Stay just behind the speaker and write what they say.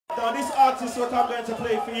Now this artist what I'm going to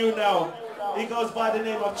play for you now, he goes by the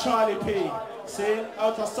name of Charlie P. See,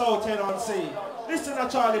 out of South Sea. Listen to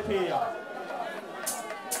Charlie P.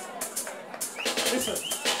 Listen.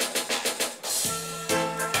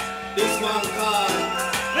 This one called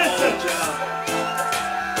Listen. Old Job.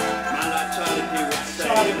 Man like Charlie P would say.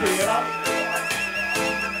 Charlie P, you know?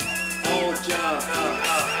 Old Job.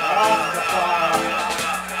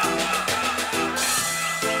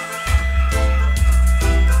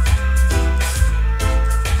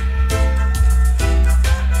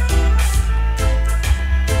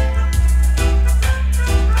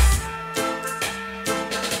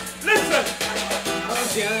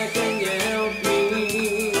 Can you help me?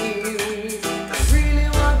 I really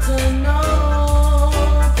want to know.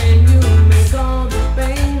 Can you make all the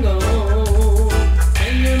pain go?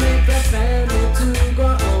 Can you make a family to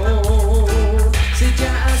grow? Sit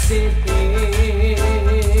here, I sit here,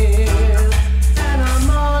 and I'm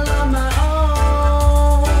all on my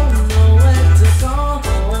own, nowhere to go.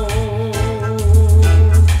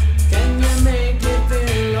 Can you make me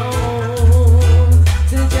feel low?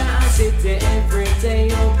 Sit here, I sit here every day.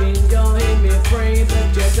 Open your hear me pray, but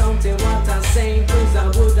you don't hear what I say. Cause I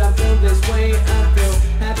would have felt this way. I feel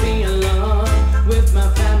happy and love with my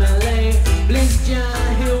family. Please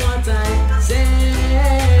just hear what I say.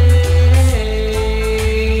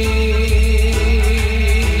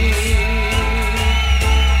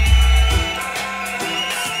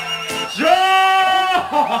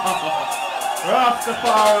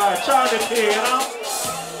 Rastafari, Charlie P, you know?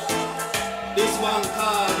 This one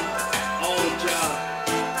called Old Job.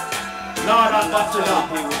 Lord, I'm busting up.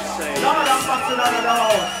 He would say. Lord, I'm busting out of the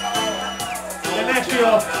house.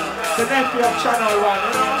 The nephew of Channel 1,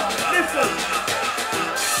 you know? Listen.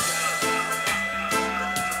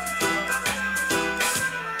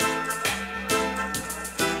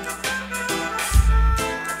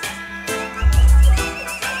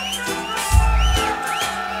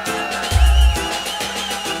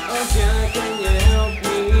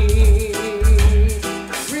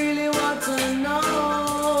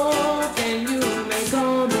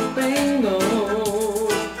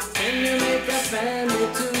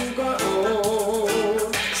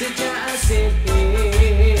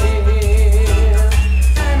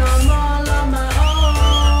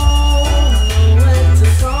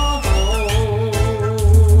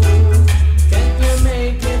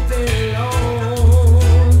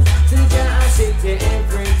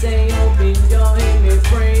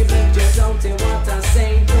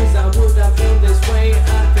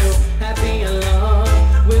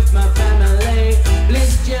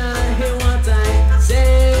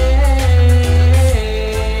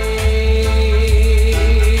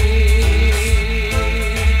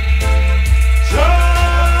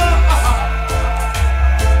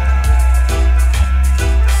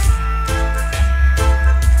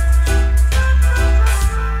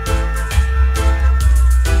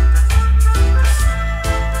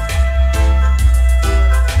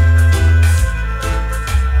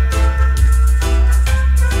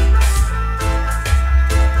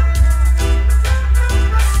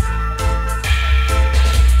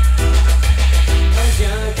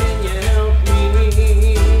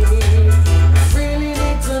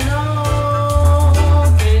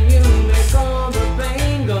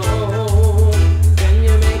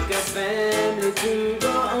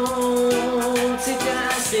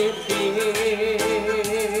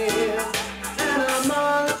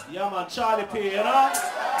 Charlie P, you know?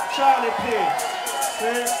 Charlie P.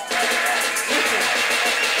 See? Listen.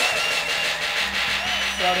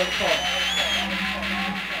 Start them come.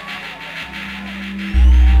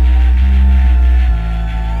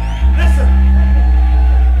 Listen.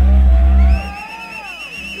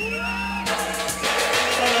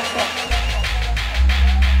 Start them come.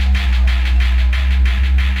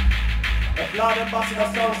 If Lord Ambassador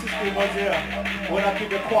Sound System was here, would I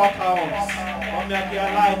keep a quarter ounce? Or make you a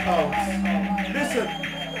lighthouse? Listen.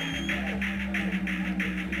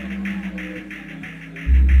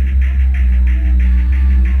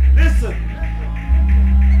 Listen.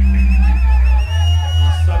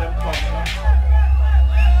 Saw them coming up.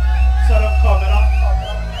 Saw them coming up.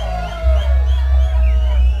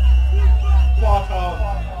 Quarter ounce.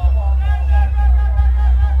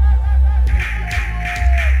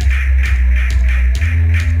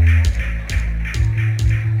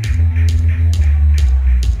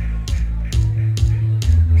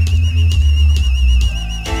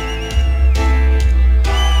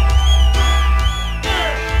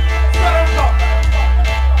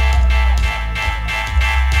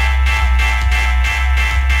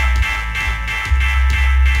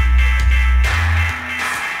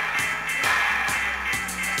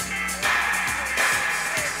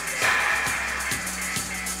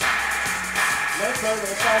 level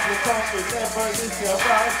the time we come to level this your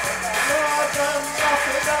vibe. More than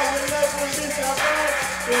nothing that we level this your vibe.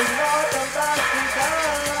 There's more than that we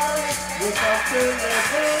die. We come to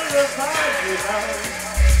level the vibe we die.